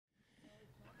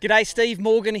G'day, Steve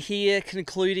Morgan here,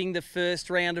 concluding the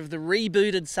first round of the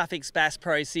rebooted Sufix BASS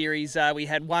Pro Series. We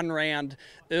had one round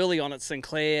early on at St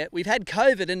Clair. We've had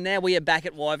COVID and now we are back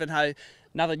at Wivenhoe,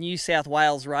 another New South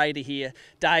Wales raider here.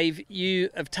 Dave, you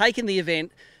have taken the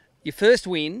event, your first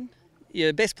win,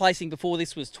 your best placing before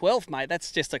this was 12th, mate.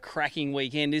 That's just a cracking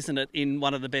weekend, isn't it, in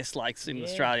one of the best lakes in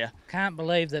Australia? Can't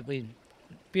believe that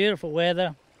beautiful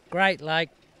weather, great lake,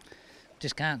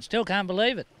 still can't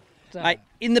believe it. So. Mate,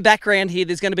 in the background here,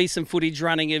 there's going to be some footage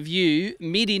running of you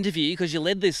mid-interview, because you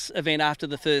led this event after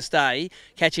the first day,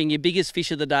 catching your biggest fish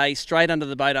of the day straight under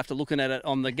the boat after looking at it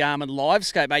on the Garmin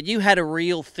Livescope. Mate, you had a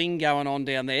real thing going on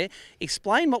down there.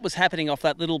 Explain what was happening off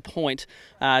that little point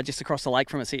just across the lake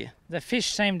from us here. The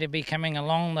fish seemed to be coming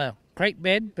along the creek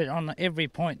bed, but on every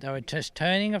point they were just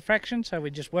turning a fraction, so we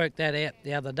just worked that out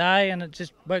the other day and it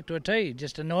just worked to a T. It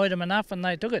just annoyed them enough and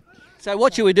they took it. So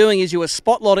what you were doing is you were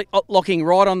spot locking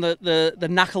right on the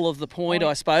knuckle of the point,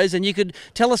 I suppose, and you could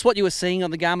tell us what you were seeing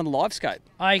on the Garmin Livescope.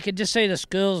 I could just see the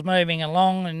schools moving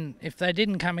along, and if they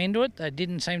didn't come into it, they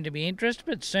didn't seem to be interested,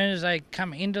 but as soon as they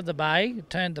come into the bay,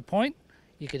 turned the point,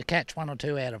 you could catch one or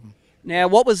two out of them. Now,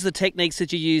 what was the techniques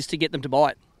that you used to get them to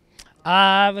bite?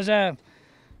 It was a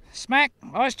smack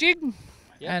ice jig,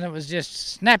 and it was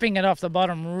just snapping it off the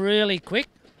bottom really quick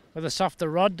with a softer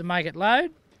rod to make it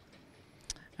load.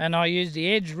 And I used the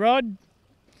edge rod.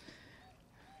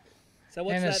 So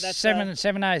what's that? That's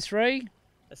 703.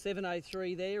 A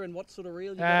 703 there, and what sort of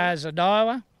reel you got? As a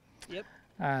Daiwa. Yep.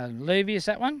 Levius,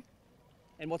 that one.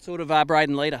 And what sort of braid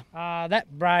and leader? That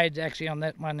braid actually on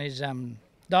that one is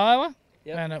Daiwa,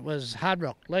 and it was hard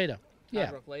rock leader.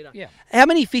 Hard rock leader. Yeah. How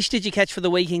many fish did you catch for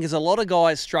the weekend? Because a lot of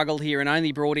guys struggled here and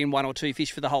only brought in 1 or 2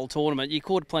 fish for the whole tournament. You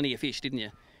caught plenty of fish, didn't you?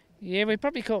 Yeah, we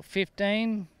probably caught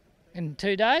 15 in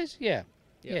 2 days. Yeah.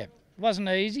 Yeah. It wasn't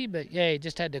easy, but yeah, you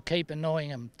just had to keep annoying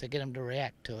them to get them to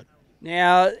react to it.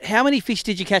 Now, how many fish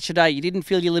did you catch today? You didn't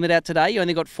fill your limit out today? You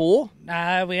only got 4?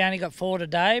 No, we only got 4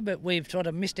 today, but we've sort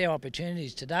of missed our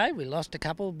opportunities today. We lost a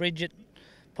couple. Bridget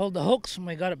pulled the hooks and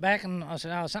we got it back, and I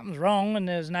said, oh, something's wrong, and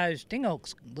there's no sting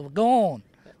hooks. They were gone.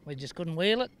 We just couldn't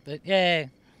wheel it, but yeah,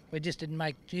 we just didn't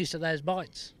make use of those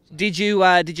bites. Did you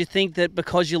think that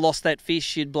because you lost that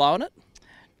fish, you'd blown it?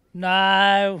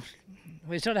 No.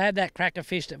 We sort of had that cracker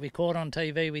fish that we caught on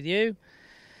TV with you.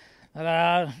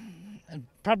 It'd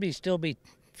probably still be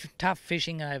tough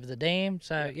fishing over the dam.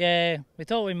 So, yeah, we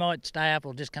thought we might stay up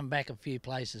or just come back a few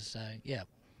places. So, yeah.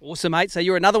 Awesome, mate. So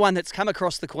you're another one that's come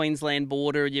across the Queensland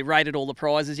border. You rated all the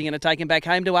prizes. You're going to take him back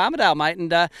home to Armidale,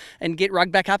 mate, and get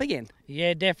rugged back up again.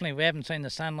 Yeah, definitely. We haven't seen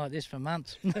the sun like this for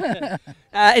months.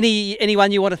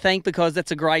 Anyone you want to thank, because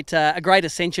that's a great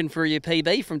ascension for your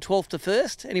PB from 12th to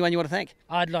 1st? Anyone you want to thank?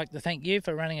 I'd like to thank you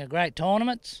for running a great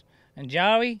tournament, and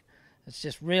Joey. It's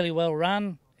just really well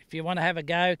run. If you want to have a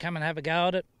go, come and have a go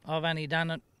at it. I've only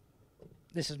done it.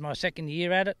 This is my 2nd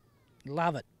year at it.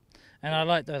 Love it. And I'd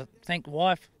like to thank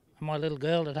wife and my little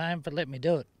girl at home for letting me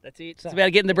do it. That's it. So, it's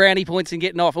about getting the brownie points and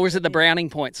getting off. Or is it the Browning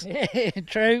points? Yeah,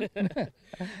 true.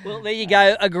 Well, there you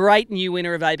go. A great new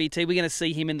winner of ABT. We're going to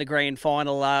see him in the grand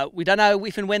final. We don't know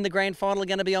if and when the grand final are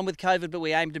going to be on with COVID, but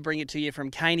we aim to bring it to you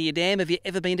from Ecogear Dam. Have you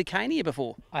ever been to Ecogear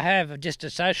before? I have, just a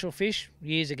social fish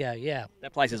years ago, yeah.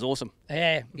 That place is awesome.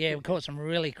 Yeah, we caught some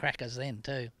really crackers then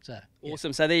too. So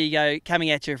awesome. So there you go.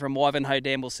 Coming at you from Wivenhoe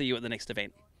Dam. We'll see you at the next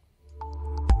event.